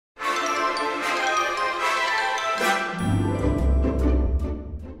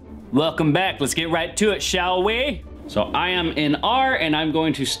Welcome back. Let's get right to it, shall we? So I am in R and I'm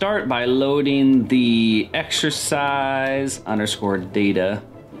going to start by loading the exercise_data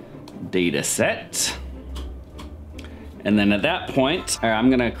data set. And then at that point, I'm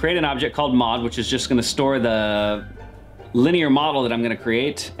gonna create an object called mod, which is just gonna store the linear model that I'm gonna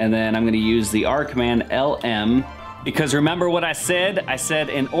create. And then I'm gonna use the R command lm. Because remember what I said? I said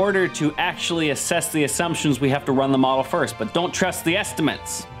in order to actually assess the assumptions, we have to run the model first, but don't trust the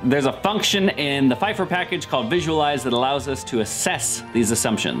estimates. There's a function in the Pfeiffer package called visualize that allows us to assess these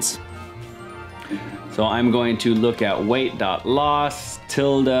assumptions. So I'm going to look at weight.loss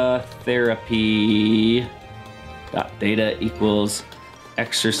tilde therapy dot data equals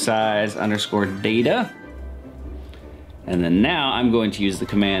exercise_data. And then now I'm going to use the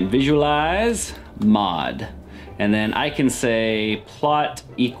command visualize mod. And then I can say plot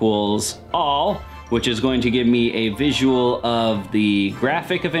equals all, which is going to give me a visual of the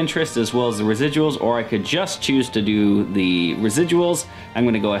graphic of interest as well as the residuals, or I could just choose to do the residuals. I'm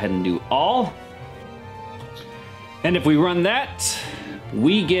gonna go ahead and do all. And if we run that,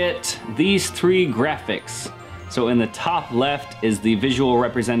 we get these three graphics. So in the top left is the visual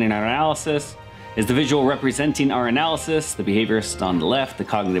representing our analysis, the behaviorist on the left, the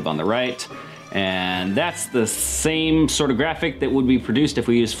cognitive on the right. And that's the same sort of graphic that would be produced if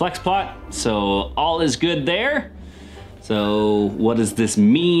we use FlexPlot. So all is good there. So what does this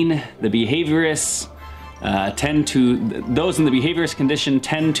mean? The behaviorists those in the behaviorist condition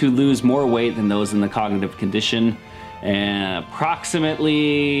tend to lose more weight than those in the cognitive condition. And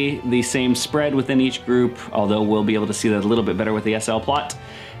approximately the same spread within each group, although we'll be able to see that a little bit better with the SL plot.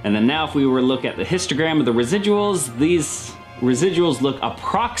 And then now if we were to look at the histogram of the residuals, these residuals look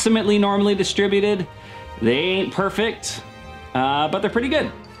approximately normally distributed. They ain't perfect, but they're pretty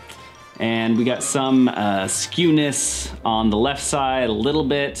good. And we got some skewness on the left side a little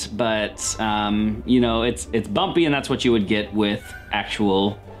bit, but you know, it's bumpy, and that's what you would get with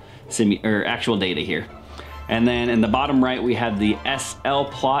actual data here. And then in the bottom right, we have the SL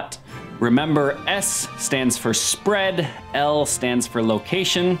plot. Remember, S stands for spread, L stands for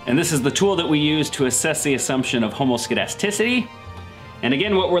location, and this is the tool that we use to assess the assumption of homoscedasticity. And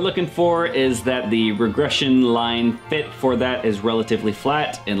again, what we're looking for is that the regression line fit for that is relatively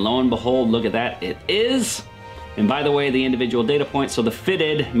flat, and lo and behold, look at that, it is. And by the way, the individual data points, so the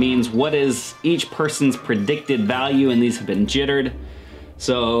fitted means what is each person's predicted value, and these have been jittered.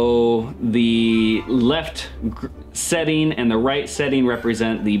 So the left setting and the right setting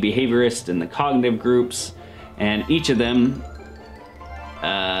represent the behaviorist and the cognitive groups, and each of them,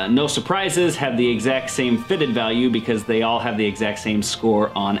 no surprises, have the exact same fitted value because they all have the exact same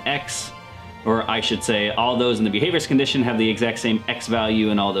score on X, or I should say all those in the behaviorist condition have the exact same X value,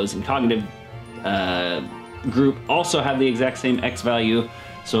 and all those in cognitive group also have the exact same X value.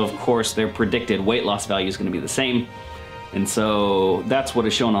 So of course their predicted weight loss value is going to be the same. And so that's what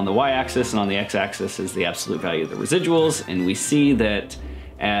is shown on the y-axis, and on the x-axis is the absolute value of the residuals. And we see that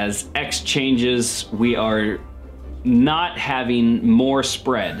as x changes, we are not having more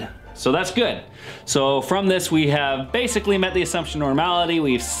spread. So that's good. So from this, we have basically met the assumption of normality.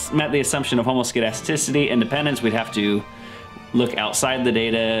 We've met the assumption of homoscedasticity. Independence, we'd have to look outside the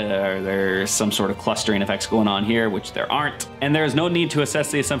data. Are there some sort of clustering effects going on here, which there aren't. And there's no need to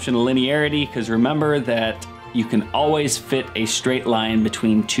assess the assumption of linearity, because remember that you can always fit a straight line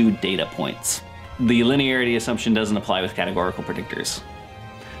between two data points. The linearity assumption doesn't apply with categorical predictors.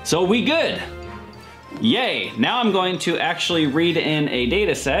 So we good. Yay. Now I'm going to actually read in a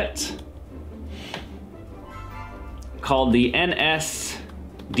data set called the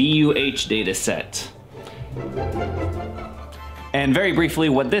NSDUH data set. And very briefly,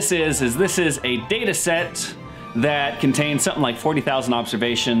 what this is a data set that contains something like 40,000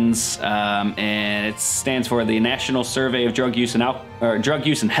 observations, and it stands for the National Survey of Drug Use and Health.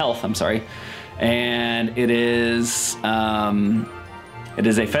 I'm sorry, and it is a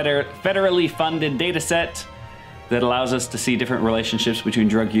federally funded data set that allows us to see different relationships between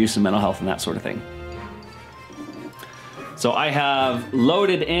drug use and mental health and that sort of thing. So I have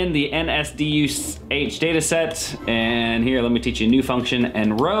loaded in the NSDUH data set, and here let me teach you a new function,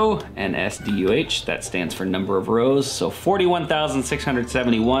 nrow, NSDUH, that stands for number of rows, so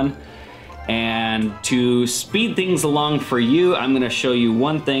 41,671. And to speed things along for you, I'm gonna show you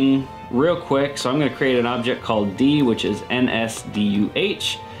one thing real quick. So I'm gonna create an object called D, which is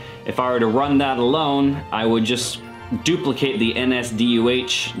NSDUH. If I were to run that alone, I would just duplicate the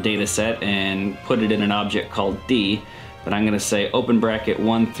NSDUH data set and put it in an object called D. But I'm gonna say open bracket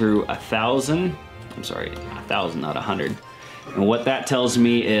 1 through 1,000. I'm sorry, 1,000, not 100. And what that tells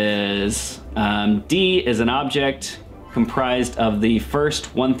me is D is an object comprised of the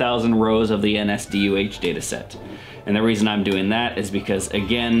first 1,000 rows of the NSDUH data set. And the reason I'm doing that is because,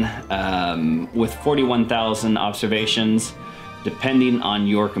 again, with 41,000 observations, depending on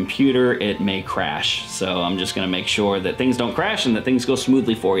your computer, it may crash. So I'm just gonna make sure that things don't crash and that things go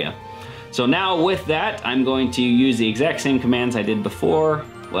smoothly for you. So now with that, I'm going to use the exact same commands I did before.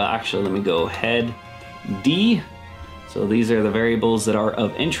 Well, actually, let me go head D. So these are the variables that are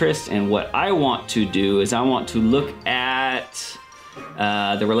of interest, and what I want to do is I want to look at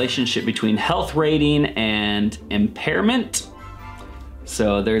the relationship between health rating and impairment.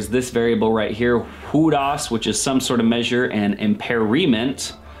 So there's this variable right here, HUDOS, which is some sort of measure, and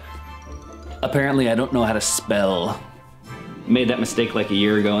impairment. Apparently I don't know how to spell. Made that mistake like a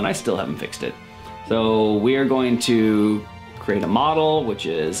year ago and I still haven't fixed it. So we are going to create a model, which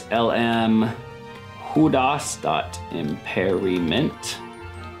is lm HUDOS.impairment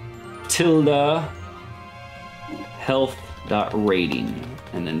tilde health.rating,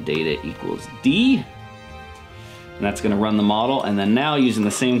 and then data equals D. And that's gonna run the model. And then now, using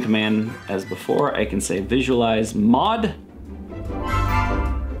the same command as before, I can say visualize mod.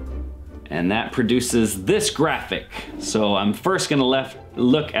 And that produces this graphic. So I'm first gonna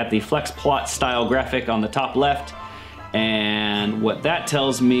look at the flex plot style graphic on the top left. And what that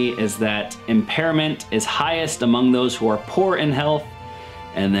tells me is that impairment is highest among those who are poor in health,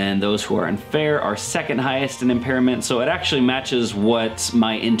 and then those who are unfair are second highest in impairment. So it actually matches what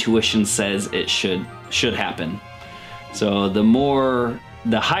my intuition says it should happen. So the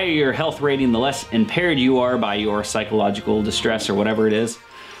higher your health rating, the less impaired you are by your psychological distress or whatever it is.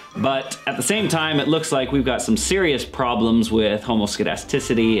 But at the same time, it looks like we've got some serious problems with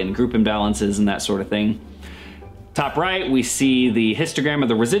homoscedasticity and group imbalances and that sort of thing. Top right, we see the histogram of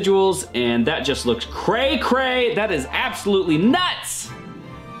the residuals, and that just looks cray-cray. That is absolutely nuts.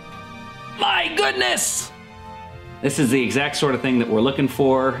 My goodness. This is the exact sort of thing that we're looking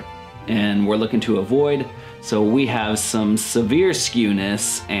for and we're looking to avoid. So we have some severe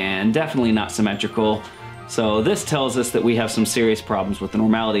skewness and definitely not symmetrical. So this tells us that we have some serious problems with the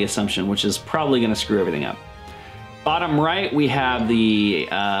normality assumption, which is probably gonna screw everything up. Bottom right, we have the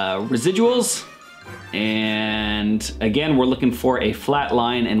residuals. And again, we're looking for a flat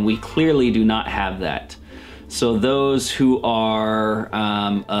line, and we clearly do not have that. So those who are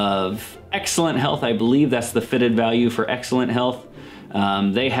of excellent health, I believe that's the fitted value for excellent health,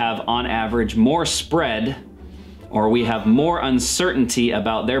 they have on average more spread, or we have more uncertainty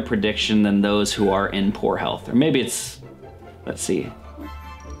about their prediction than those who are in poor health. Or maybe it's, let's see.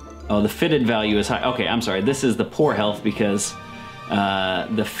 Oh, the fitted value is high. Okay, I'm sorry, this is the poor health because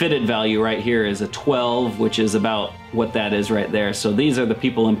the fitted value right here is a 12, which is about what that is right there. So these are the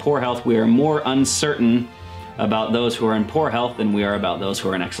people in poor health. We are more uncertain about those who are in poor health than we are about those who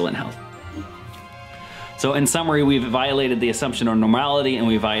are in excellent health. So in summary, we've violated the assumption of normality and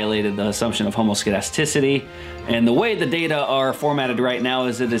we violated the assumption of homoscedasticity. And the way the data are formatted right now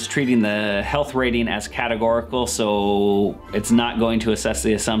is it is treating the health rating as categorical, so it's not going to assess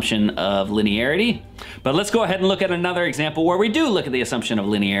the assumption of linearity. But let's go ahead and look at another example where we do look at the assumption of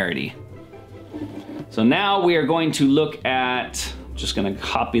linearity. So now we are going to look at, just gonna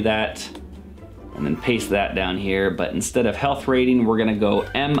copy that and then paste that down here, but instead of health rating, we're gonna go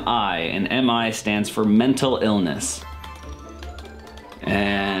MI, and MI stands for mental illness.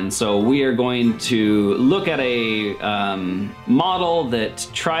 And so we are going to look at a model that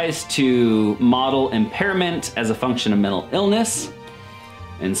tries to model impairment as a function of mental illness.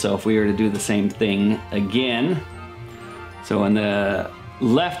 And so if we were to do the same thing again, so in the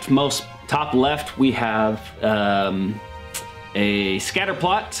leftmost, top left, we have a scatter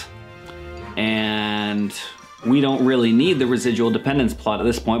plot, and we don't really need the residual dependence plot at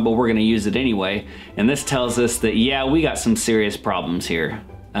this point, but we're gonna use it anyway. And this tells us that, yeah, we got some serious problems here.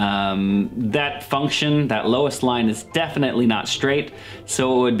 That function, that lowest line, is definitely not straight,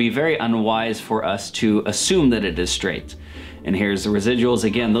 so it would be very unwise for us to assume that it is straight. And here's the residuals.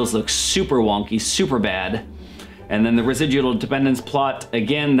 Again, those look super wonky, super bad. And then the residual dependence plot,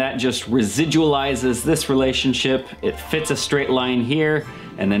 again, that just residualizes this relationship. It fits a straight line here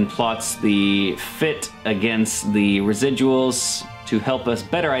and then plots the fit against the residuals to help us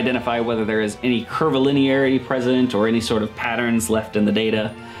better identify whether there is any curvilinearity present or any sort of patterns left in the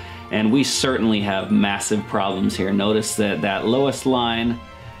data. And we certainly have massive problems here. Notice that that lowest line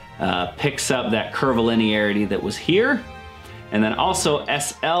picks up that curvilinearity that was here. And then also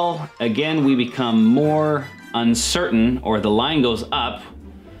SL, again, we become more uncertain, or the line goes up.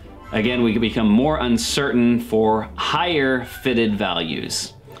 Again, we can become more uncertain for higher fitted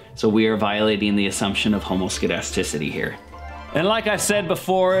values. So we are violating the assumption of homoscedasticity here. And like I said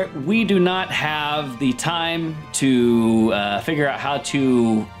before, we do not have the time to figure out how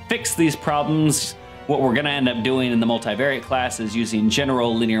to fix these problems. What we're gonna end up doing in the multivariate class is using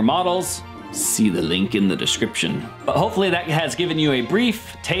general linear models. See the link in the description. But hopefully that has given you a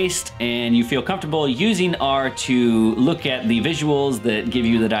brief taste and you feel comfortable using R to look at the visuals that give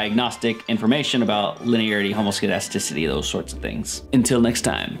you the diagnostic information about linearity, homoscedasticity, those sorts of things. Until next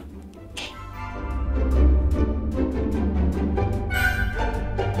time.